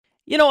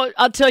You know,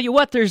 I'll tell you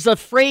what, there's a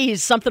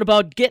phrase, something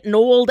about getting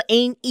old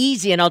ain't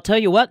easy. And I'll tell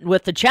you what,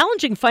 with the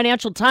challenging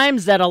financial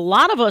times that a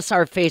lot of us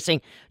are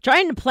facing,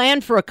 trying to plan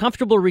for a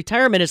comfortable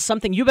retirement is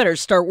something you better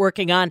start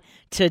working on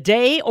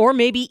today or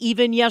maybe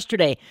even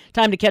yesterday.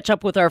 Time to catch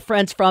up with our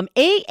friends from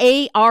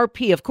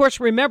AARP. Of course,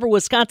 remember,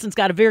 Wisconsin's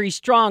got a very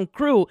strong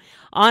crew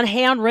on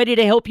hand, ready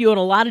to help you in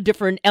a lot of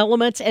different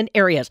elements and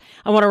areas.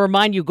 I want to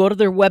remind you, go to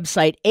their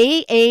website,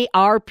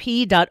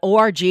 aarp.org,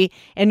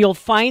 and you'll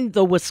find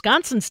the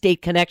Wisconsin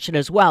State Connection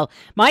as well.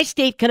 My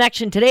State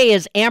Connection today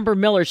is Amber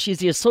Miller. She's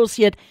the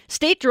Associate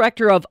State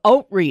Director of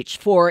Outreach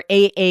for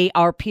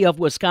AARP of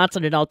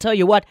Wisconsin. And I'll tell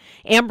you what,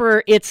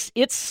 Amber, it's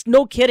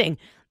no kidding.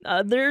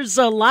 There's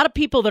a lot of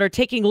people that are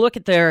taking a look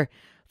at their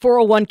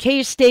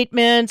 401k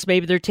statements.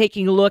 Maybe they're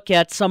taking a look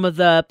at some of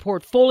the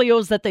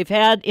portfolios that they've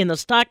had in the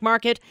stock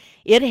market.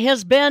 It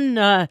has been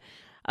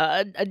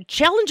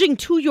challenging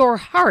to your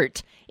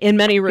heart in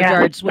many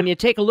regards when you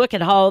take a look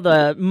at how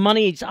the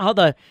money, how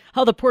the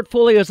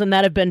portfolios and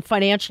that have been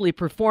financially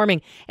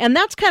performing. And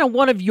that's kind of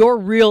one of your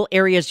real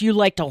areas you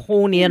like to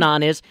hone in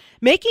on, is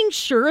making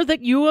sure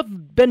that you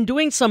have been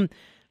doing some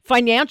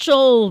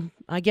financial,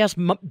 I guess,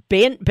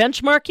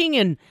 benchmarking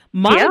and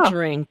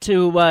monitoring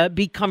to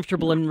be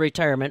comfortable in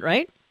retirement,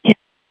 right?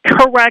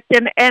 Correct.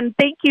 And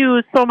thank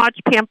you so much,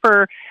 Pam,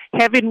 for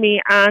having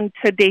me on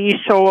today's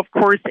show. Of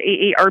course,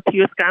 AARP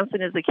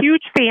Wisconsin is a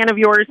huge fan of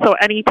yours, so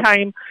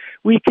anytime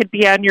we could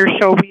be on your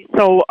show, we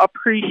so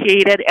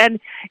appreciate it. And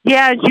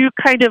as you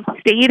kind of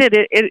stated,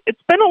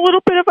 it's been a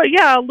little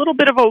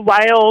bit of a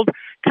wild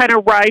kind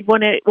of ride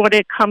when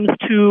it comes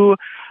to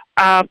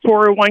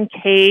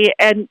 401k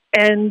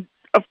and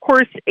of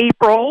course,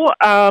 April,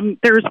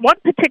 there's one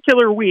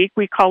particular week,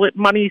 we call it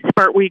Money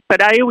Smart Week,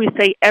 but I always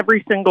say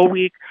every single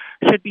week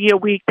should be a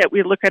week that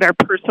we look at our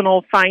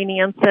personal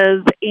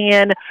finances.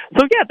 And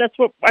so, that's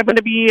what I'm going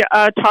to be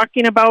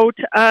talking about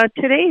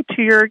today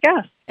to your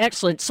guests.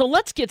 Excellent. So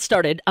let's get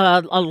started.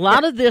 A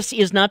lot of this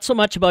is not so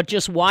much about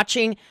just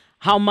watching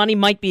how money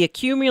might be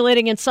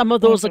accumulating in some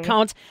of those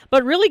accounts,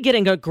 but really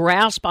getting a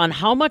grasp on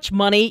how much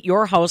money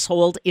your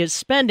household is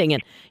spending.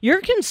 And your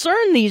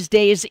concern these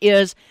days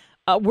is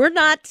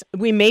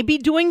we may be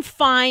doing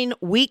fine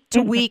week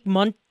to week,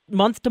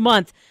 month to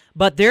month,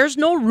 but there's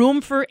no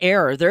room for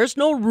error. There's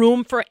no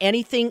room for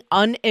anything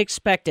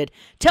unexpected.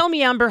 Tell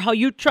me, Amber, how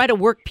you try to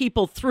work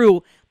people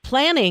through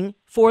planning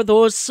for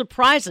those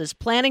surprises,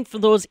 planning for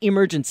those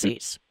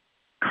emergencies.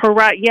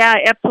 Correct. Yeah,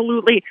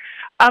 absolutely.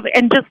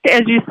 And just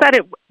as you said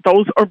it,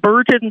 those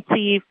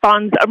emergency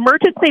funds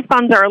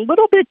are a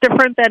little bit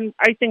different than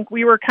I think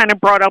we were kind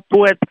of brought up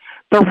with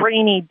the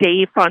rainy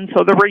day fund.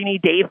 So the rainy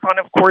day fund,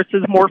 of course,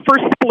 is more for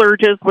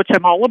splurges, which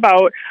I'm all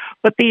about.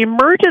 But the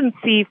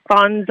emergency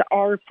funds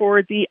are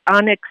for the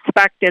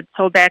unexpected.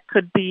 So that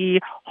could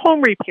be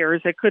home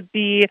repairs. It could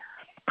be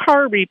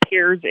car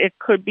repairs. It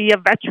could be a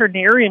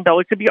veterinarian bill.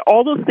 It could be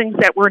all those things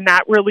that we're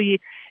not really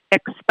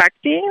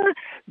expecting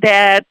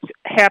that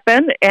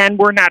happen, and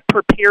we're not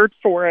prepared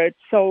for it.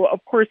 So,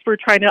 of course, we're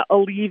trying to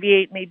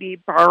alleviate maybe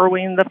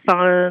borrowing the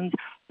funds,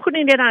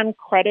 putting it on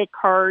credit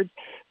cards.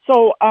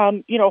 So,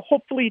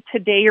 hopefully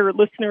today your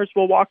listeners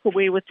will walk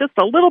away with just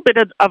a little bit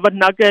of a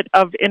nugget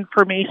of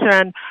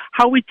information,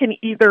 how we can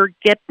either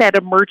get that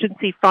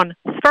emergency fund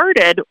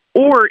started,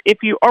 or if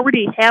you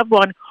already have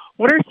one,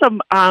 what are some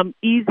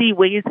easy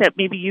ways that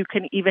maybe you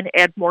can even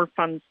add more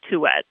funds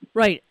to it?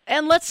 Right.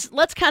 And let's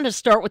kind of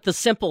start with the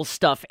simple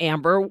stuff,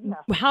 Amber.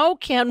 Yeah. How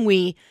can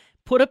we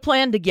put a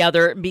plan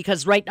together?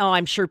 Because right now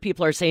I'm sure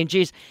people are saying,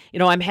 geez,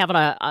 I'm having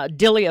a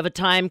dilly of a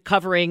time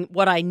covering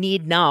what I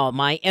need now,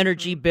 my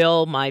energy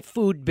bill, my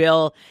food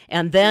bill.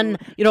 And then,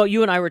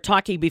 you and I were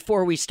talking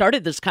before we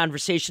started this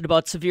conversation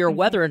about severe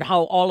weather and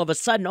how all of a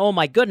sudden, oh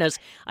my goodness,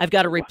 I've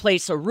got to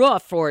replace a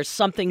roof or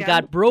something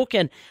got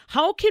broken.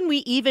 How can we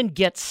even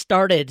get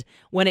started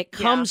when it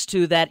comes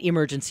to that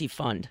emergency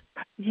fund?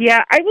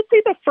 Yeah, I would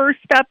say the first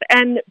step,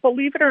 and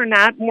believe it or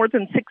not, more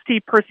than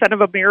 60%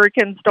 of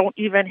Americans don't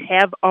even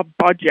have a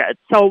budget.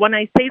 So when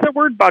I say the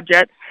word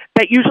budget,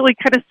 that usually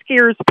kind of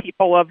scares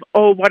people of,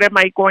 oh, what am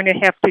I going to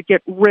have to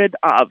get rid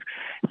of?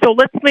 So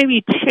let's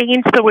maybe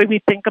change the way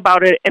we think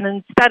about it, and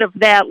instead of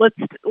that,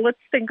 let's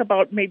think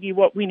about maybe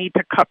what we need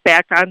to cut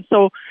back on.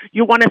 So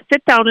you want to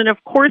sit down, and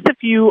of course, if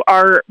you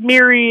are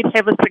married,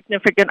 have a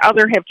significant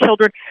other, have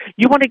children,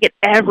 you want to get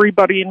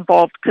everybody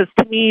involved, because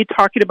to me,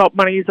 talking about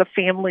money is a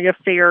family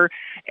affair,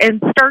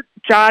 and start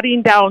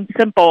jotting down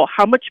simple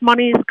how much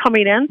money is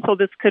coming in. So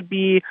this could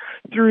be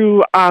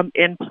through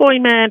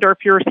employment, or if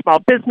you're a small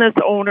business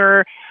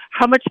owner,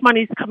 how much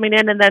money is coming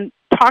in, and then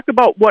talk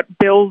about what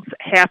bills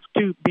have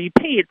to be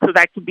paid. So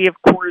that could be, of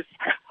course,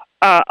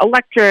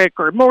 electric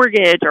or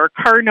mortgage or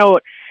car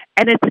note.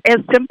 And it's as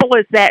simple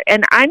as that.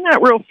 And I'm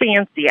not real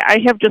fancy. I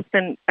have just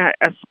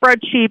a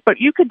spreadsheet, but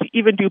you could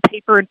even do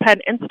paper and pen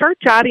and start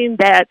jotting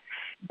that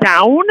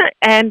down.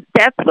 And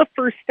that's the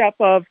first step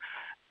of,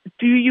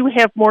 do you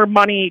have more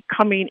money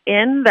coming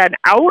in than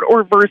out,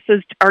 or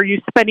versus are you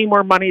spending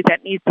more money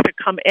that needs to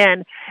come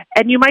in?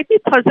 And you might be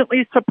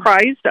pleasantly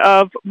surprised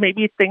of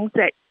maybe things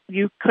that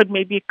you could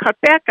maybe cut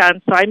back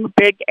on. So I'm a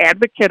big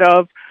advocate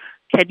of,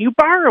 can you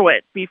borrow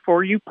it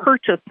before you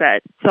purchase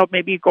it? So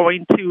maybe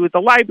going to the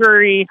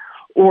library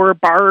or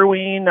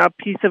borrowing a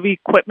piece of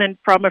equipment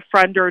from a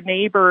friend or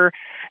neighbor,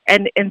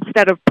 and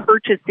instead of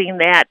purchasing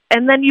that.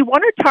 And then you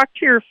want to talk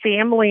to your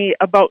family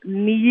about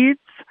needs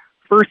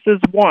versus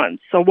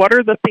wants. So what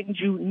are the things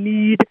you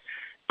need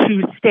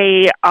to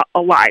stay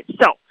alive?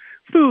 So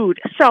food,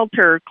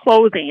 shelter,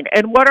 clothing,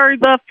 and what are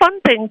the fun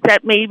things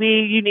that maybe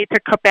you need to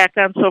cut back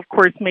on? So, of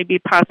course, maybe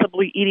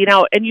possibly eating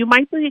out. And you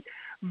might be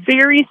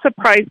very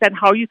surprised at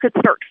how you could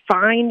start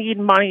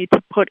finding money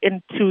to put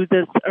into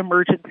this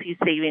emergency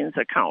savings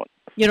account.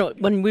 You know,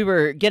 when we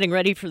were getting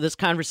ready for this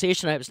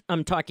conversation,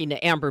 I'm talking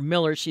to Amber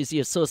Miller. She's the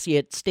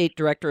Associate State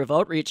Director of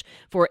Outreach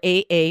for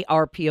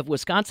AARP of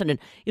Wisconsin. And,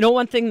 you know,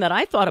 one thing that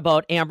I thought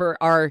about, Amber,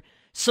 are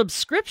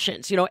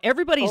subscriptions. You know,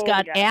 everybody's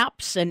got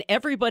apps and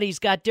everybody's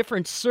got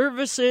different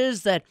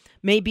services that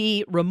may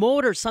be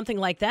remote or something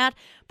like that.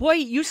 Boy,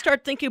 you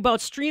start thinking about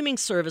streaming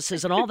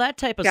services and all that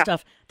type of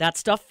stuff. That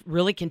stuff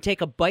really can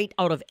take a bite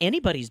out of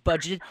anybody's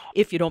budget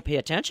if you don't pay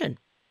attention.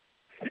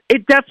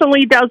 It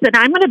definitely does. And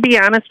I'm going to be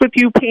honest with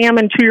you, Pam,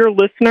 and to your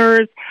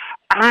listeners,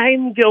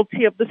 I'm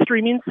guilty of the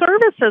streaming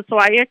services. So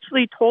I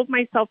actually told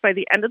myself by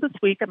the end of this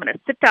week, I'm going to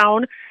sit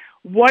down.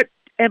 What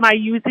am I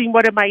using?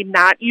 What am I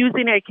not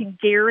using? I can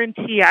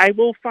guarantee I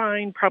will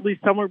find probably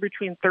somewhere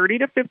between $30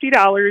 to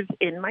 $50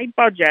 in my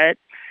budget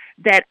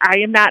that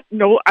I'm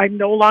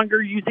no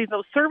longer using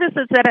those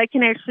services that I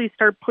can actually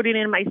start putting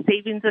in my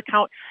savings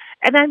account.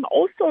 And I'm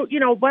also, you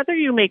know, whether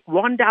you make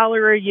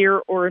 $1 a year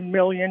or $1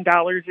 million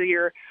a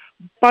year,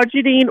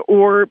 budgeting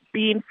or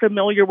being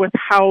familiar with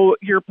how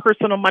your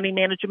personal money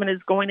management is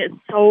going is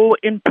so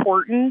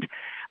important,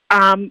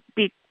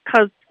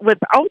 because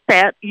without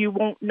that, you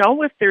won't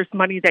know if there's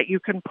money that you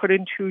can put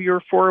into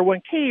your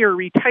 401k or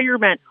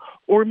retirement,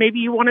 or maybe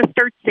you want to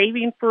start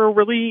saving for a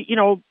really, you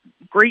know,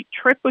 great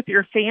trip with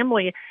your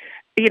family.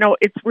 You know,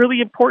 it's really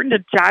important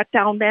to jot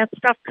down that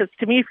stuff, because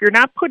to me, if you're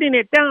not putting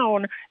it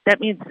down, that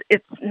means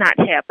it's not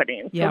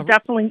happening. So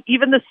definitely,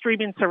 even the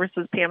streaming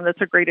services, Pam, that's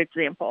a great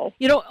example.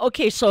 You know,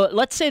 okay, so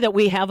let's say that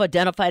we have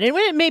identified, and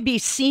it maybe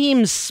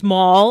seems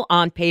small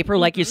on paper,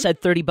 like you said,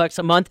 $30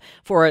 a month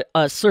for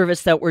a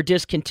service that we're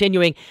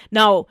discontinuing.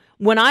 Now,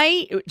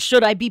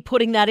 should I be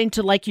putting that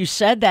into, like you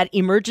said, that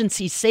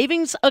emergency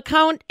savings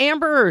account,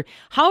 Amber? Or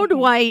how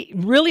do I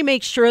really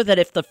make sure that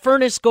if the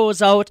furnace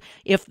goes out,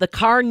 if the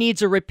car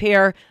needs a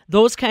repair,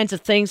 those kinds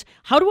of things,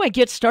 how do I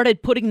get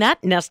started putting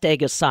that nest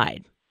egg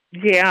aside?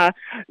 Yeah.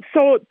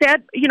 So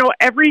that, you know,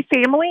 every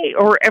family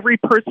or every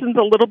person's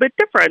a little bit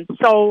different.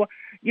 So,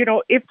 you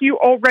know, if you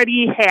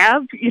already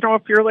have, you know,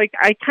 if you're like,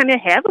 I kind of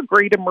have a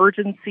great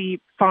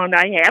emergency fund,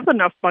 I have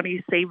enough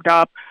money saved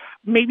up,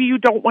 maybe you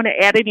don't want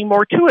to add any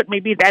more to it.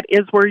 Maybe that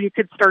is where you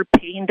could start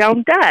paying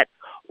down debt,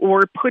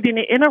 or putting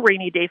it in a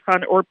rainy day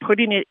fund, or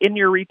putting it in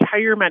your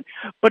retirement.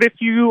 But if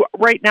you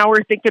right now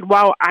are thinking,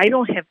 wow, I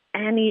don't have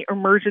any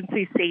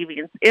emergency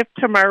savings, if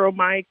tomorrow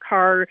my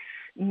car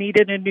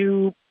needed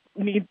new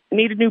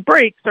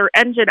brakes or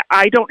engine,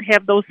 I don't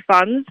have those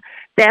funds,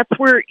 that's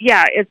where,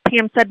 as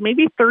Pam said,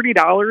 maybe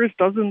 $30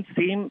 doesn't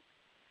seem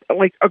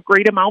like a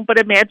great amount, but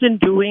imagine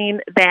doing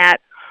that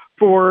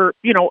for,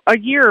 you know, a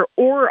year,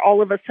 or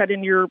all of a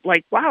sudden you're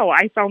like, wow,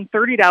 I found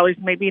 $30.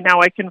 Maybe now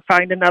I can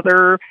find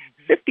another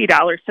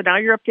 $50. So now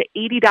you're up to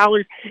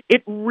 $80.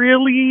 It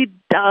really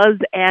does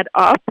add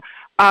up.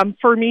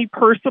 For me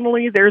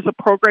personally, there's a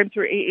program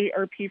through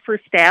AARP for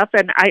staff,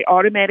 and I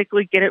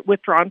automatically get it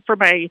withdrawn from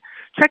my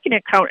checking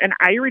account, and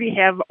I already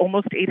have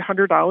almost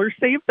 $800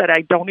 saved that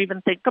I don't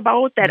even think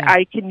about that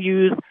I can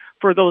use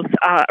for those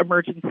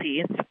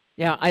emergencies.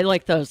 Yeah, I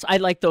like those. I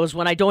like those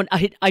when I don't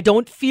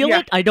feel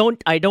it. I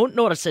don't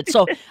notice it.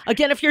 So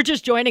again, if you're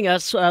just joining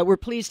us, we're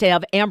pleased to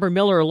have Amber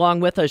Miller along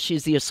with us.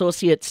 She's the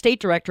Associate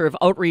State Director of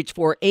Outreach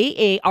for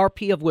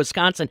AARP of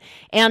Wisconsin.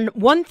 And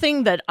one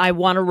thing that I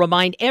want to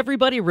remind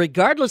everybody,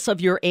 regardless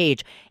of your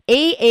age,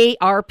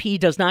 AARP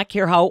does not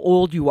care how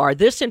old you are.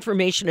 This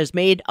information is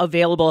made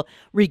available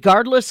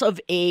regardless of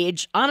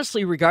age,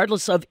 honestly,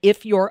 regardless of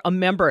if you're a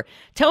member.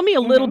 Tell me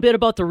a little bit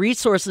about the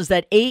resources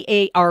that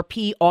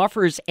AARP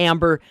offers,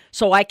 Amber,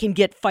 so I can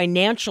get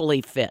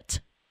financially fit.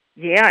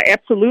 Yeah,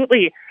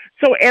 absolutely.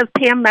 So as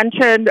Pam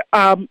mentioned,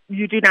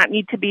 you do not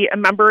need to be a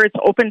member. It's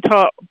open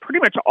to pretty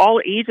much all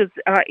ages,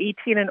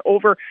 18 and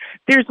over.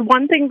 There's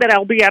one thing that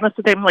I'll be honest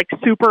with you, I'm like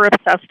super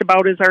obsessed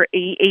about is our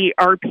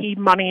AARP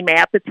Money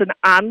Map. It's an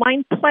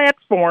online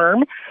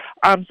platform,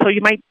 so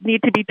you might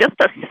need to be just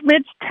a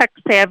smidge tech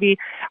savvy.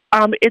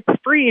 It's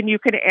free, and you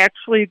can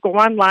actually go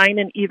online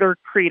and either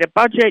create a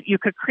budget. You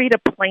could create a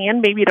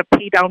plan maybe to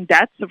pay down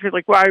debts. If you're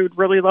like, well, I would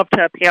really love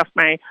to pay off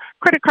my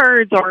credit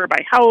cards or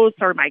my house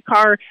or my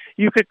car,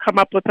 you could come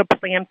up with a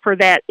plan for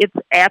that. It's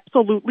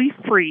absolutely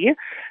free.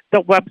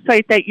 The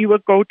website that you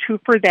would go to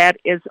for that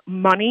is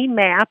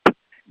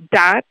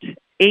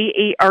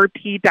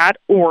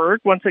moneymap.aarp.org.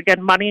 Once again,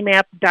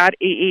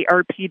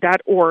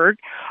 moneymap.aarp.org.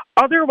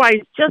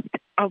 Otherwise, just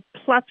a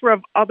plethora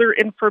of other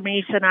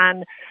information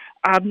on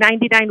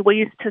 99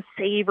 Ways to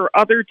Save, or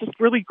other just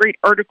really great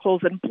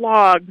articles and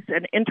blogs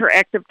and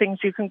interactive things,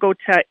 you can go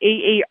to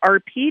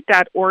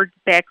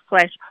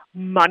aarp.org/money,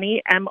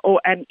 MONEY.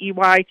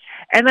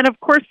 And then, of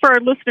course, for our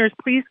listeners,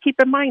 please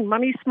keep in mind,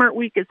 Money Smart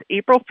Week is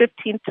April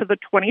 15th to the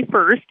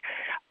 21st.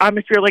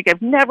 If you're like,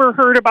 I've never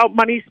heard about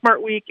Money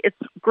Smart Week, it's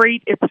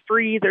great. It's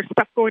free. There's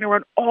stuff going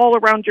around all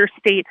around your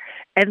state.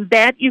 And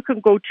that you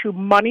can go to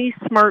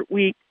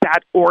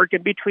moneysmartweek.org.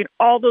 And between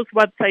all those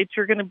websites,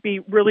 you're going to be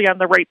really on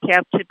the right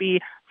path to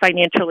be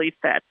financially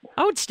fit.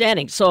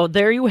 Outstanding. So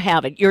there you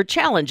have it. Your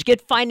challenge,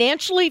 get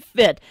financially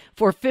fit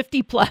for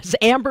 50 plus.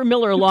 Amber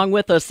Miller along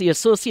with us, the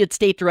Associate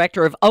State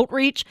Director of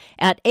Outreach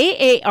at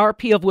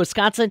AARP of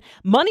Wisconsin.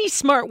 Money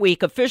Smart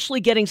Week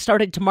officially getting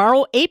started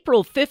tomorrow,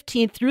 April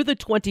 15th through the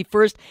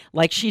 21st.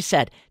 Like she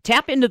said,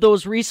 tap into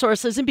those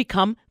resources and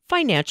become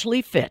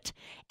financially fit.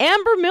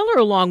 Amber Miller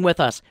along with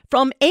us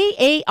from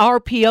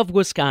AARP of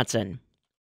Wisconsin.